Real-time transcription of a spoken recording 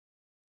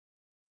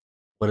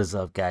What is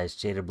up, guys?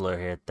 Jada Blur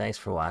here. Thanks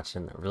for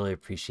watching. I really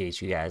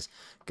appreciate you guys.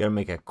 Gonna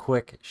make a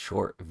quick,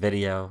 short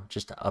video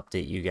just to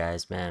update you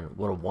guys, man.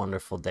 What a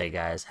wonderful day,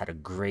 guys. Had a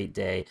great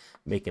day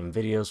making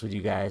videos with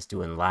you guys,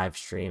 doing live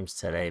streams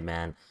today,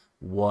 man.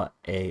 What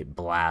a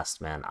blast,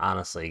 man.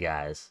 Honestly,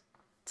 guys,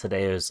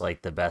 today was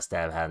like the best day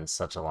I've had in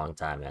such a long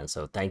time, man.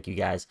 So thank you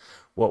guys.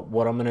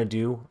 What I'm gonna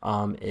do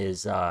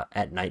is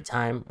at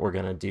nighttime we're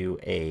gonna do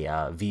a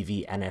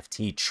VV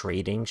NFT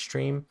trading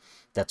stream.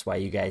 That's why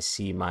you guys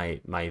see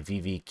my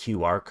VV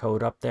QR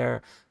code up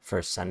there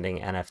for sending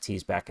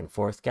NFTs back and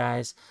forth,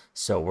 guys.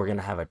 So we're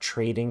gonna have a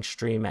trading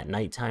stream at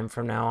nighttime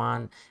from now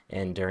on,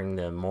 and during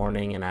the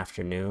morning and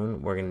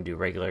afternoon we're gonna do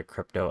regular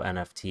crypto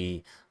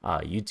NFT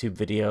YouTube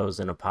videos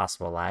and a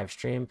possible live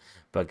stream.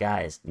 But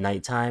guys,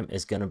 nighttime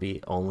is gonna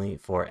be only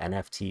for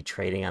NFT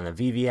trading on the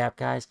VV app,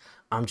 guys.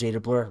 I'm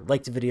Jada Blur.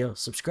 Like the video,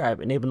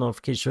 subscribe, enable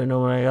notifications so you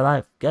know when I go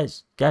live.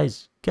 Guys.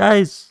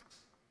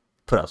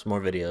 Put out some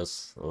more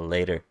videos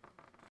later.